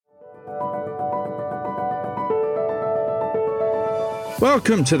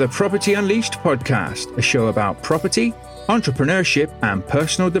Welcome to the Property Unleashed podcast, a show about property, entrepreneurship, and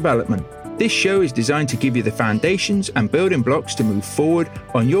personal development. This show is designed to give you the foundations and building blocks to move forward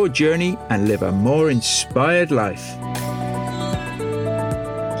on your journey and live a more inspired life.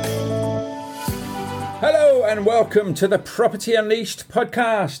 Hello and welcome to the Property Unleashed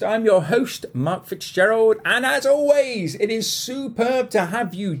podcast. I'm your host, Mark Fitzgerald, and as always, it is superb to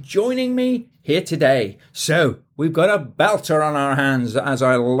have you joining me here today. So, we've got a belter on our hands, as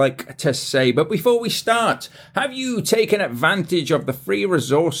I like to say. But before we start, have you taken advantage of the free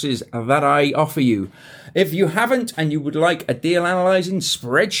resources that I offer you? If you haven't and you would like a deal analyzing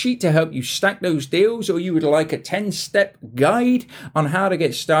spreadsheet to help you stack those deals, or you would like a 10-step guide on how to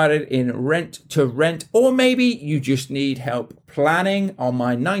get started in rent to rent, or maybe you just need help planning on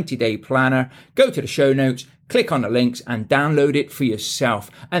my 90-day planner, go to the show notes, click on the links and download it for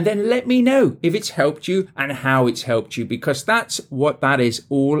yourself. And then let me know if it's helped you and how it's helped you, because that's what that is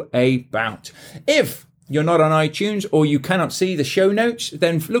all about. If you're not on iTunes or you cannot see the show notes,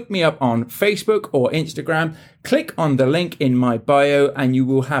 then look me up on Facebook or Instagram. Click on the link in my bio and you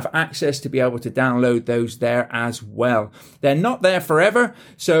will have access to be able to download those there as well. They're not there forever,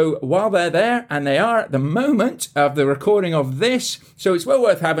 so while they're there, and they are at the moment of the recording of this, so it's well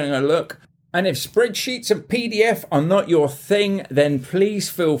worth having a look. And if spreadsheets and PDF are not your thing, then please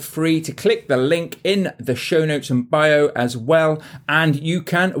feel free to click the link in the show notes and bio as well. And you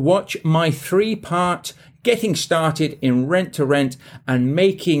can watch my 3-part Getting Started in Rent to Rent and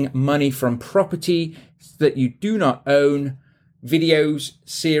Making Money from Property that you do not own videos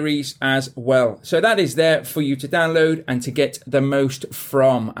series as well. So that is there for you to download and to get the most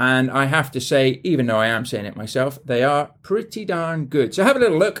from. And I have to say, even though I am saying it myself, they are pretty darn good. So have a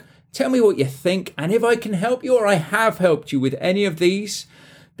little look. Tell me what you think, and if I can help you or I have helped you with any of these,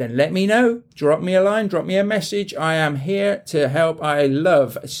 then let me know. Drop me a line, drop me a message. I am here to help. I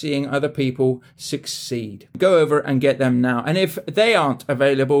love seeing other people succeed. Go over and get them now. And if they aren't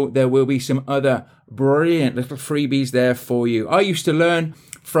available, there will be some other brilliant little freebies there for you. I used to learn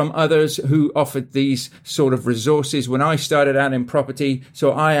from others who offered these sort of resources when I started out in property.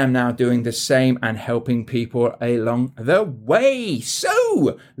 So I am now doing the same and helping people along the way.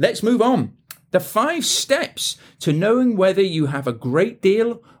 So let's move on. The 5 steps to knowing whether you have a great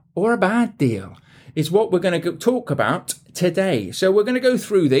deal or a bad deal is what we're going to talk about today. So we're going to go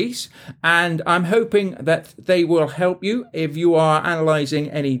through these, and I'm hoping that they will help you if you are analyzing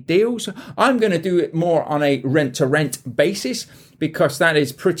any deals. I'm going to do it more on a rent-to-rent basis because that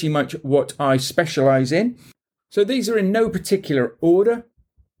is pretty much what I specialize in. So these are in no particular order,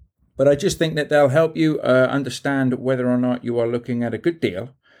 but I just think that they'll help you understand whether or not you are looking at a good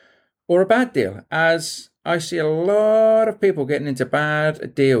deal or a bad deal, as I see a lot of people getting into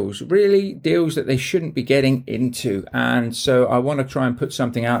bad deals, really deals that they shouldn't be getting into. And so I want to try and put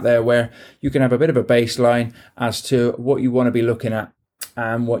something out there where you can have a bit of a baseline as to what you want to be looking at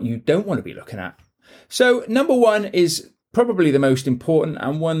and what you don't want to be looking at. So number 1 is probably the most important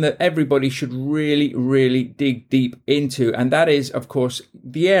and one that everybody should really dig deep into. And that is, of course,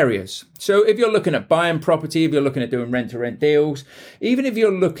 the areas. So if you're looking at buying property, if you're looking at doing rent-to-rent deals, even if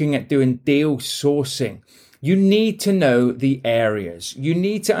you're looking at doing deal sourcing, you need to know the areas. You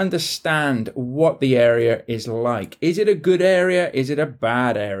need to understand what the area is like. Is it a good area? Is it a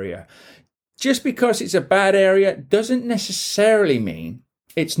bad area? Just because it's a bad area doesn't necessarily mean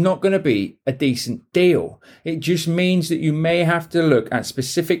it's not going to be a decent deal. It just means that you may have to look at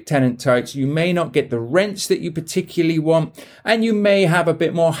specific tenant types. You may not get the rents that you particularly want, and you may have a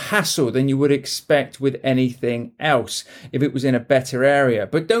bit more hassle than you would expect with anything else if it was in a better area.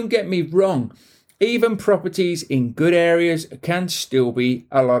 But don't get me wrong. Even properties in good areas can still be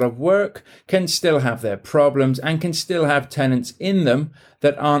a lot of work, can still have their problems, and can still have tenants in them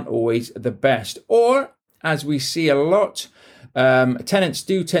that aren't always the best. Or, as we see a lot, tenants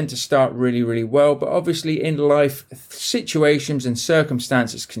do tend to start really well, but obviously in life, situations and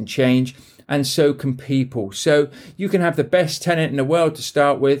circumstances can change, and so can people. So you can have the best tenant in the world to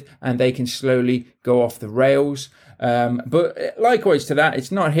start with, and they can slowly go off the rails. But likewise to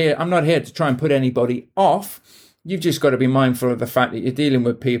that, I'm not here to try and put anybody off. You've just got to be mindful of the fact that you're dealing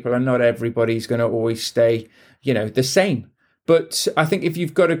with people, and not everybody's going to always stay, the same. But I think if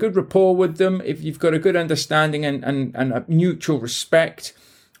you've got a good rapport with them, if you've got a good understanding and a mutual respect,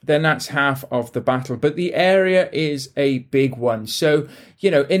 then that's half of the battle. But the area is a big one. So,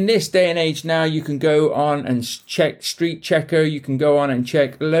 in this day and age now, you can go on and check Street Checker. You can go on and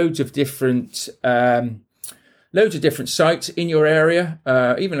check loads of different loads of different sites in your area,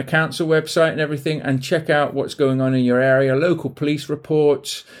 even a council website and everything, and check out what's going on in your area, local police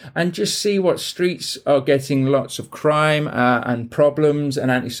reports, and just see what streets are getting lots of crime and problems and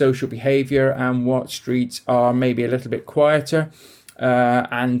antisocial behaviour, and what streets are maybe a little bit quieter,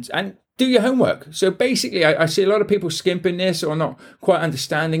 and do your homework. So basically, I see a lot of people skimping this or not quite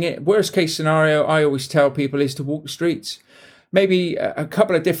understanding it. Worst case scenario, I always tell people, is to walk the streets. Maybe a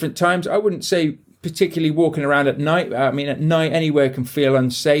couple of different times. I wouldn't say particularly walking around at night. I mean, at night, anywhere can feel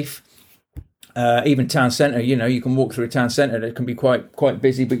unsafe. Even town centre, you can walk through a town centre that can be quite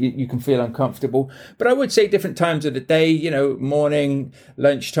busy, but you can feel uncomfortable. But I would say different times of the day, morning,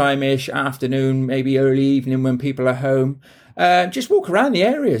 lunchtime-ish, afternoon, maybe early evening when people are home. Just walk around the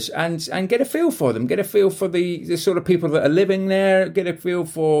areas and get a feel for them. Get a feel for the sort of people that are living there. Get a feel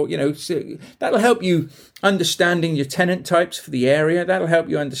for, that'll help you understanding your tenant types for the area. That'll help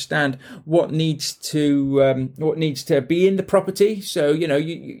you understand what needs to be in the property. So,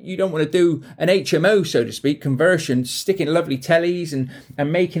 you don't want to do an HMO, so to speak, conversion, sticking lovely tellies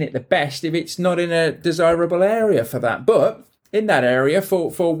and making it the best if it's not in a desirable area for that. But in that area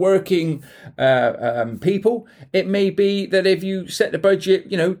for working people, it may be that if you set the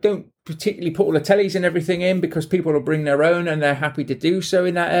budget, don't particularly put all the tellies and everything in, because people will bring their own and they're happy to do so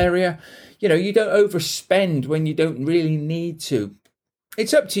in that area. You don't overspend when you don't really need to.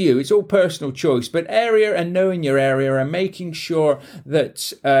 It's up to you. It's all personal choice. But area and knowing your area and making sure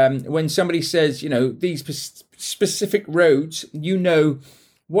that when somebody says, these specific roads,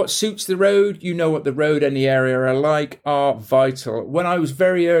 what suits the road, what the road and the area are like, are vital. When I was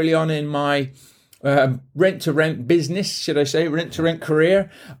very early on in my rent-to-rent business, should I say, rent-to-rent career,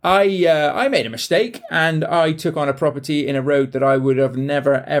 I made a mistake, and I took on a property in a road that I would have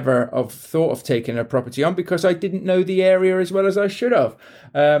never, ever have thought of taking a property on, because I didn't know the area as well as I should have.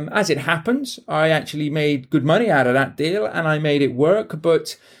 As it happens, I actually made good money out of that deal, and I made it work,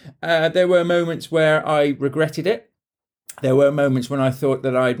 but there were moments where I regretted it. There were moments when I thought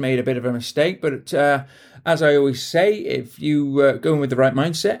that I'd made a bit of a mistake, but as I always say, if you go in with the right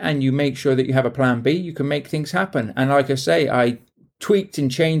mindset and you make sure that you have a plan B, you can make things happen. And like I say, I tweaked and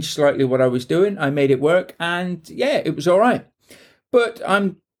changed slightly what I was doing. I made it work, and it was all right. But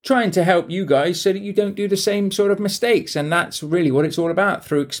I'm trying to help you guys so that you don't do the same sort of mistakes. And that's really what it's all about,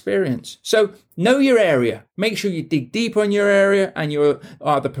 through experience. So know your area. Make sure you dig deep on your area and you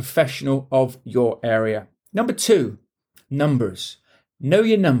are the professional of your area. Number 2. Numbers. Know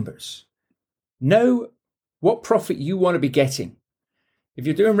your numbers. Know what profit you want to be getting. If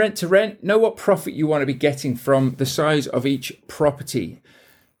you're doing rent to rent, know what profit you want to be getting from the size of each property.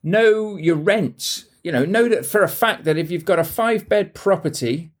 Know your rents. Know that for a fact that if you've got a 5-bed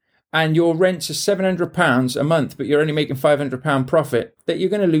property and your rents are £700 a month, but you're only making £500 profit, that you're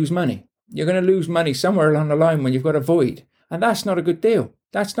going to lose money. You're going to lose money somewhere along the line when you've got a void. And that's not a good deal.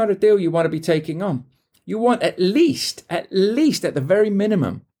 That's not a deal you want to be taking on. You want at least at the very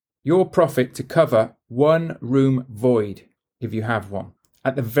minimum, your profit to cover one room void, if you have one,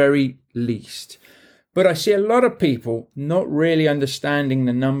 at the very least. But I see a lot of people not really understanding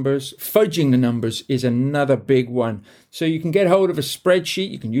the numbers. Fudging the numbers is another big one. So you can get hold of a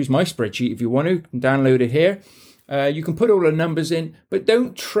spreadsheet. You can use my spreadsheet if you want to. You can download it here. You can put all the numbers in, but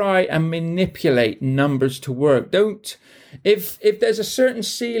don't try and manipulate numbers to work. If there's a certain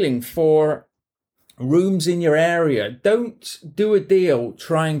ceiling for rooms in your area, don't do a deal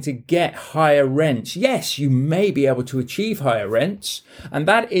trying to get higher rents. Yes, you may be able to achieve higher rents, and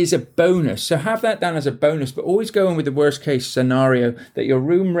that is a bonus. So have that down as a bonus, but always go in with the worst case scenario that your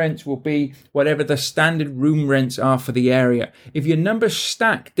room rents will be whatever the standard room rents are for the area. If your numbers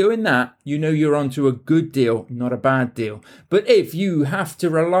stack doing that, you're onto a good deal, not a bad deal. But if you have to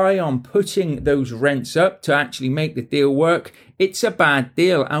rely on putting those rents up to actually make the deal work, it's a bad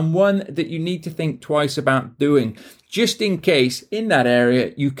deal, and one that you need to think twice about doing, just in case in that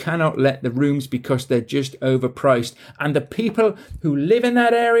area you cannot let the rooms because they're just overpriced. And the people who live in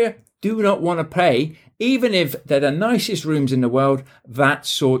that area do not want to pay, even if they're the nicest rooms in the world, that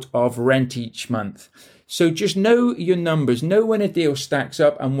sort of rent each month. So just know your numbers, know when a deal stacks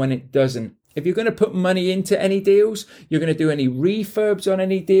up and when it doesn't. If you're going to put money into any deals, you're going to do any refurbs on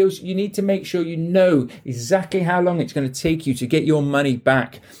any deals, you need to make sure you know exactly how long it's going to take you to get your money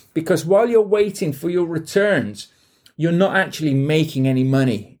back. Because while you're waiting for your returns, you're not actually making any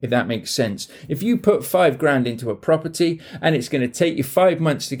money, if that makes sense. If you put £5,000 into a property and it's going to take you 5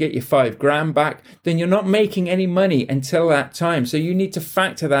 months to get your £5,000 back, then you're not making any money until that time. So you need to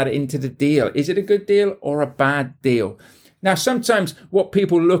factor that into the deal. Is it a good deal or a bad deal? Now, sometimes what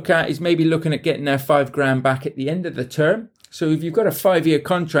people look at is maybe looking at getting their £5,000 back at the end of the term. So if you've got a 5-year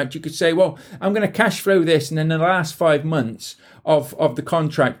contract, you could say, well, I'm going to cash flow this, and then the last 5 months of the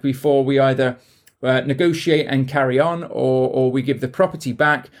contract before we either negotiate and carry on or we give the property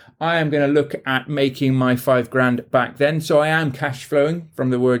back, I am going to look at making my $5,000 back then. So I am cash flowing from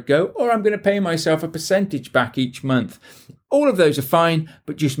the word go, or I'm going to pay myself a percentage back each month. All of those are fine,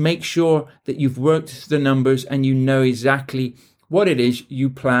 but just make sure that you've worked the numbers and you know exactly what it is you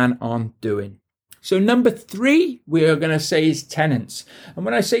plan on doing. So number 3, we are going to say is tenants. And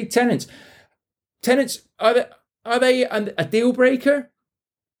when I say tenants, are they a deal breaker?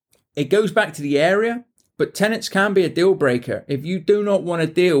 It goes back to the area, but tenants can be a deal breaker if you do not want to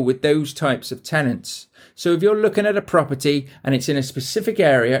deal with those types of tenants. So if you're looking at a property and it's in a specific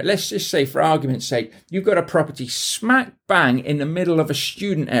area, let's just say for argument's sake, you've got a property smack bang in the middle of a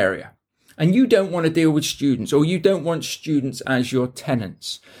student area and you don't want to deal with students, or you don't want students as your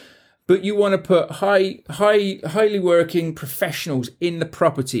tenants, but you want to put highly working professionals in the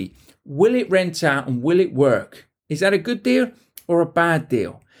property. Will it rent out and will it work? Is that a good deal or a bad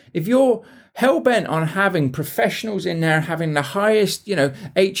deal? If you're hell-bent on having professionals in there, having the highest,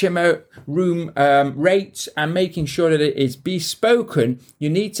 HMO room rates and making sure that it is bespoken, you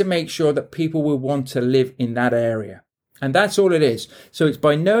need to make sure that people will want to live in that area. And that's all it is. So it's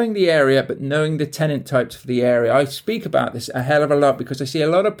by knowing the area, but knowing the tenant types for the area. I speak about this a hell of a lot because I see a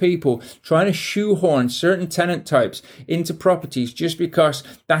lot of people trying to shoehorn certain tenant types into properties just because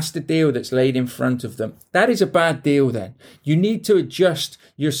that's the deal that's laid in front of them. That is a bad deal then. You need to adjust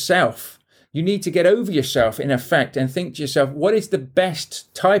yourself. You need to get over yourself in effect and think to yourself, what is the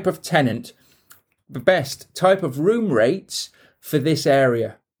best type of tenant, the best type of room rates for this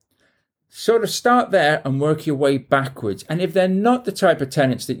area? Sort of start there and work your way backwards. And if they're not the type of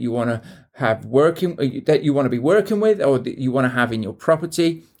tenants that you want to have working, that you want to be working with, or that you want to have in your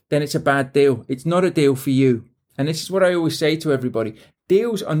property, then it's a bad deal. It's not a deal for you. And this is what I always say to everybody.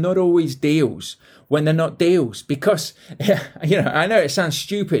 Deals are not always deals when they're not deals, because, I know it sounds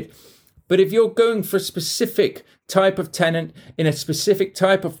stupid, but if you're going for a specific type of tenant in a specific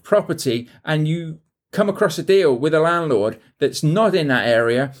type of property and you come across a deal with a landlord that's not in that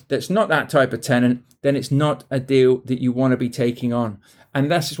area, that's not that type of tenant, then it's not a deal that you want to be taking on.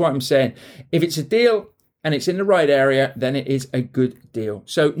 And that's just what I'm saying. If it's a deal and it's in the right area, then it is a good deal.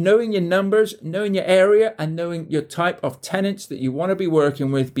 So knowing your numbers, knowing your area, and knowing your type of tenants that you want to be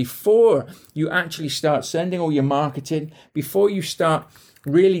working with before you actually start sending all your marketing, before you start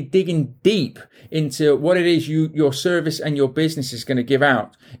really digging deep into what it is your service and your business is going to give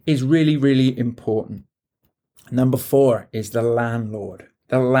out, is really, really important. Number 4 is the landlord.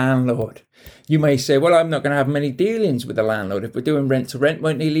 The landlord. You may say, well, I'm not going to have many dealings with the landlord. If we're doing rent to rent,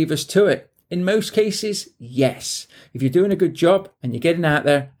 won't he leave us to it? In most cases, yes. If you're doing a good job and you're getting out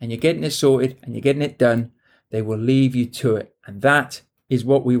there and you're getting it sorted and you're getting it done, they will leave you to it. And that is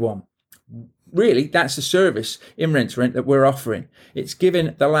what we want. Really, that's the service in rent to rent that we're offering. It's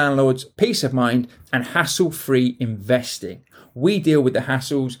giving the landlords peace of mind and hassle-free investing. We deal with the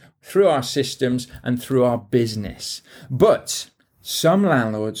hassles through our systems and through our business. But some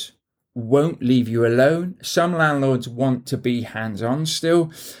landlords won't leave you alone. Some landlords want to be hands-on still.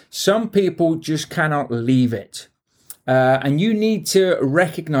 Some people just cannot leave it. And you need to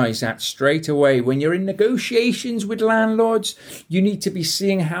recognize that straight away. When you're in negotiations with landlords, you need to be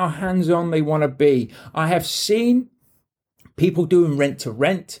seeing how hands-on they want to be. I have seen people doing rent to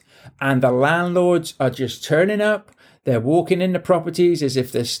rent and the landlords are just turning up. They're walking in the properties as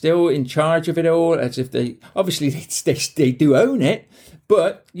if they're still in charge of it all, as if they do own it.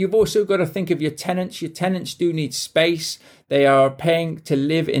 But you've also got to think of your tenants. Your tenants do need space. They are paying to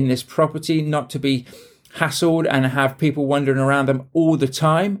live in this property, not to be hassled and have people wandering around them all the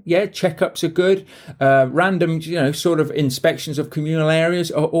time. Yeah, checkups are good. Random, sort of inspections of communal areas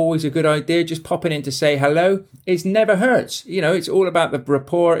are always a good idea. Just popping in to say hello, it never hurts. It's all about the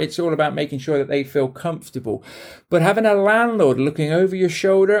rapport. It's all about making sure that they feel comfortable. But having a landlord looking over your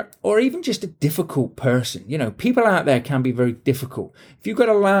shoulder, or even just a difficult person, people out there can be very difficult. If you've got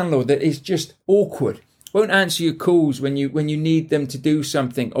a landlord that is just awkward, won't answer your calls when you need them to do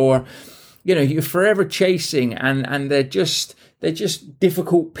something, or you're forever chasing and they're just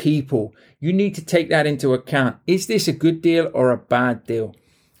difficult people. You need to take that into account. Is this a good deal or a bad deal?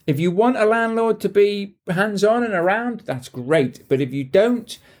 If you want a landlord to be hands-on and around, that's great. But if you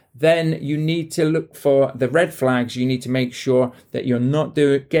don't, then you need to look for the red flags. You need to make sure that you're not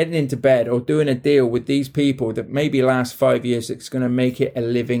getting into bed or doing a deal with these people that maybe last 5 years that's going to make it a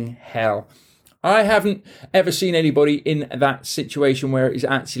living hell. I haven't ever seen anybody in that situation where it is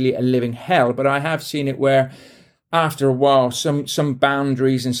actually a living hell, but I have seen it where after a while, some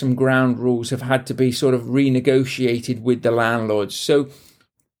boundaries and some ground rules have had to be sort of renegotiated with the landlords. So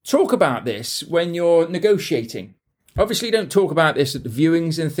talk about this when you're negotiating. Obviously, don't talk about this at the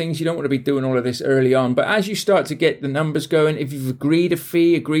viewings and things. You don't want to be doing all of this early on. But as you start to get the numbers going, if you've agreed a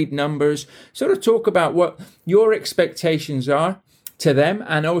fee, agreed numbers, sort of talk about what your expectations are to them,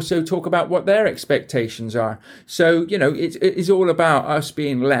 and also talk about what their expectations are. So, it is all about us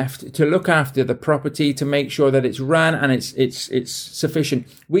being left to look after the property, to make sure that it's run and it's sufficient.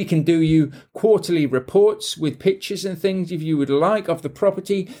 We can do you quarterly reports with pictures and things if you would like of the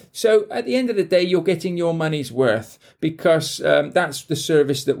property. So at the end of the day, you're getting your money's worth, because that's the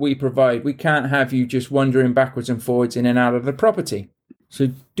service that we provide. We can't have you just wandering backwards and forwards in and out of the property. So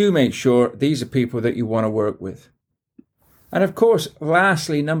do make sure these are people that you want to work with. And of course,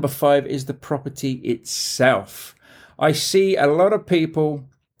 lastly, number 5 is the property itself. I see a lot of people,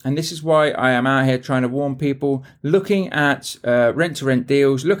 and this is why I am out here trying to warn people, looking at rent-to-rent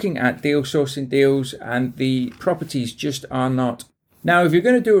deals, looking at deal sourcing deals, and the properties just are not. Now, if you're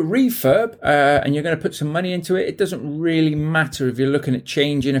going to do a refurb and you're going to put some money into it, it doesn't really matter if you're looking at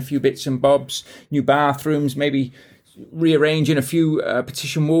changing a few bits and bobs, new bathrooms, maybe rearranging a few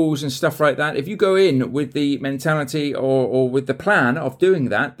partition walls and stuff like that. If you go in with the mentality or with the plan of doing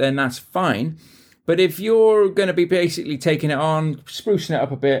that, then that's fine. But if you're going to be basically taking it on, sprucing it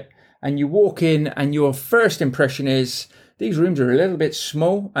up a bit, and you walk in and your first impression is these rooms are a little bit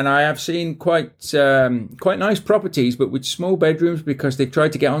small, and I have seen quite nice properties, but with small bedrooms, because they've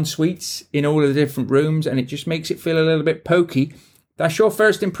tried to get en suites in all of the different rooms, and it just makes it feel a little bit pokey. That's your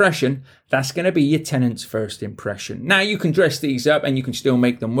first impression. That's going to be your tenant's first impression. Now, you can dress these up and you can still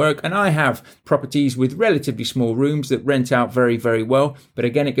make them work. And I have properties with relatively small rooms that rent out very, very well. But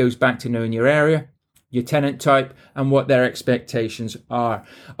again, it goes back to knowing your area, your tenant type, and what their expectations are.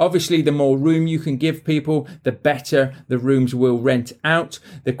 Obviously, the more room you can give people, the better the rooms will rent out,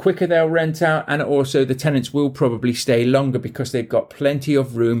 the quicker they'll rent out, and also the tenants will probably stay longer because they've got plenty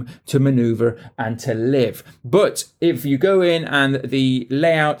of room to maneuver and to live. But if you go in and the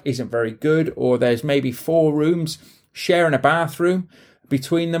layout isn't very good, or there's maybe 4 rooms sharing a bathroom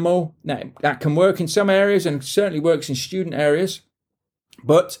between them all, now that can work in some areas and certainly works in student areas.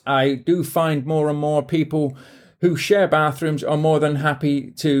 But I do find more and more people who share bathrooms are more than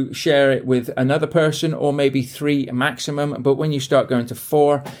happy to share it with another person, or maybe 3 maximum. But when you start going to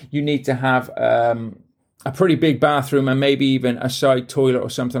 4, you need to have a pretty big bathroom and maybe even a side toilet or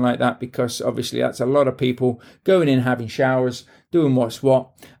something like that, because obviously that's a lot of people going in, having showers, doing what's what.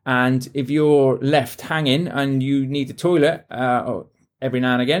 And if you're left hanging and you need a toilet, every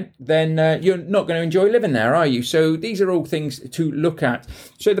now and again, then you're not going to enjoy living there, are you? So these are all things to look at.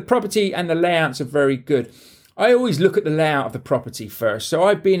 So the property and the layouts are very good. I always look at the layout of the property first. So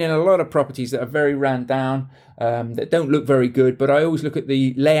I've been in a lot of properties that are very ran down, that don't look very good, but I always look at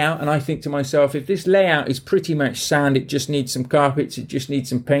the layout and I think to myself, if this layout is pretty much sand, it just needs some carpets, it just needs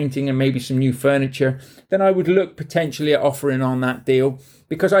some painting and maybe some new furniture, then I would look potentially at offering on that deal,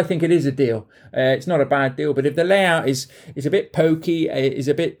 because I think it is a deal. It's not a bad deal, but if the layout is a bit pokey, is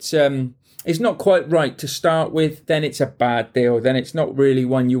a bit is not quite right to start with, then it's a bad deal. Then it's not really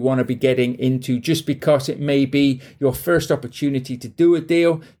one you want to be getting into. Just because it may be your first opportunity to do a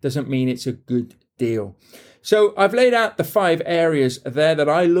deal doesn't mean it's a good deal. So I've laid out the 5 areas there that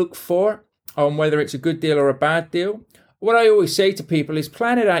I look for on whether it's a good deal or a bad deal. What I always say to people is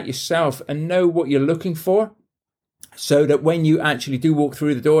plan it out yourself and know what you're looking for, so that when you actually do walk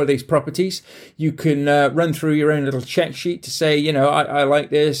through the door of these properties, you can run through your own little check sheet to say, I like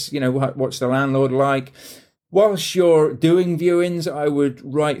this, what's the landlord like? Whilst you're doing viewings, I would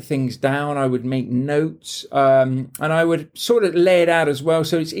write things down, I would make notes, and I would sort of lay it out as well,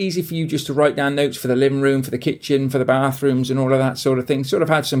 so it's easy for you just to write down notes for the living room, for the kitchen, for the bathrooms, and all of that sort of thing. Sort of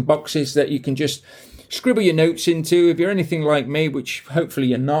have some boxes that you can just scribble your notes into. If you're anything like me, which hopefully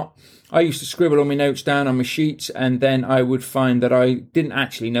you're not, I used to scribble all my notes down on my sheets, and then I would find that I didn't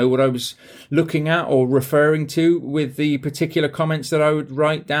actually know what I was looking at or referring to with the particular comments that I would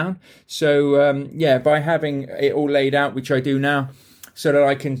write down. So, by having it all laid out, which I do now, so that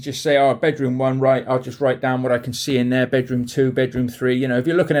I can just say, bedroom 1, right, I'll just write down what I can see in there, bedroom 2, bedroom 3. If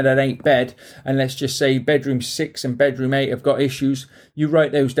you're looking at an 8 bed, and let's just say bedroom 6 and bedroom 8 have got issues, you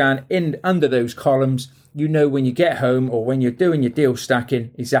write those down in under those columns. When you get home or when you're doing your deal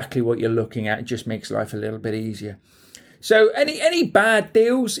stacking, exactly what you're looking at. It just makes life a little bit easier. So any bad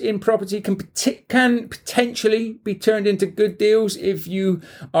deals in property can potentially be turned into good deals if you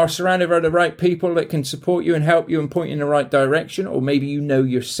are surrounded by the right people that can support you and help you and point you in the right direction, or maybe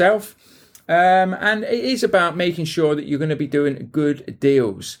yourself. And it is about making sure that you're going to be doing good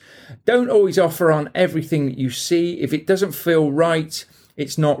deals. Don't always offer on everything that you see. If it doesn't feel right,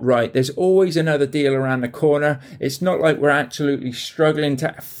 it's not right. There's always another deal around the corner. It's not like we're absolutely struggling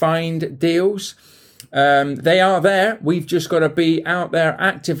to find deals. They are there. We've just got to be out there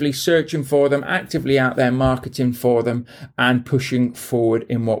actively searching for them, actively out there marketing for them and pushing forward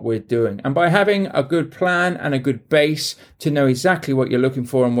in what we're doing. And by having a good plan and a good base to know exactly what you're looking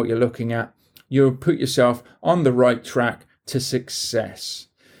for and what you're looking at, you'll put yourself on the right track to success.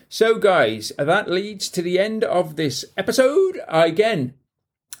 So guys, that leads to the end of this episode. Again,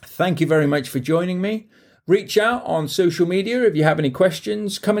 thank you very much for joining me. Reach out on social media if you have any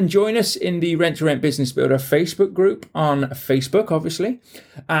questions. Come and join us in the Rent to Rent Business Builder Facebook group on Facebook, obviously.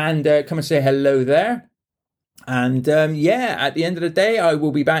 And come and say hello there. And at the end of the day, I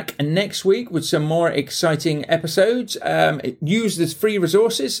will be back next week with some more exciting episodes. Use the free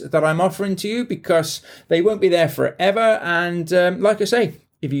resources that I'm offering to you because they won't be there forever. And like I say,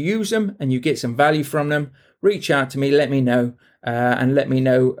 if you use them and you get some value from them, reach out to me, let me know. And let me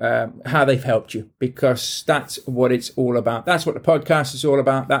know how they've helped you, because that's what it's all about. That's what the podcast is all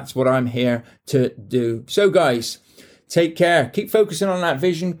about. That's what I'm here to do. So guys, take care. Keep focusing on that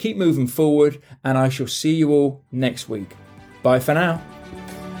vision. Keep moving forward. And I shall see you all next week. Bye for now.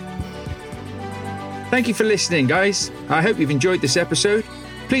 Thank you for listening, guys. I hope you've enjoyed this episode.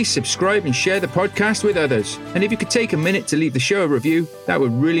 Please subscribe and share the podcast with others. And if you could take a minute to leave the show a review, that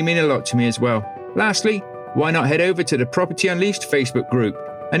would really mean a lot to me as well. Lastly, why not head over to the Property Unleashed Facebook group?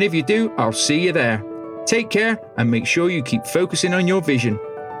 And if you do, I'll see you there. Take care and make sure you keep focusing on your vision.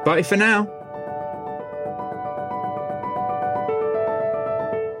 Bye for now.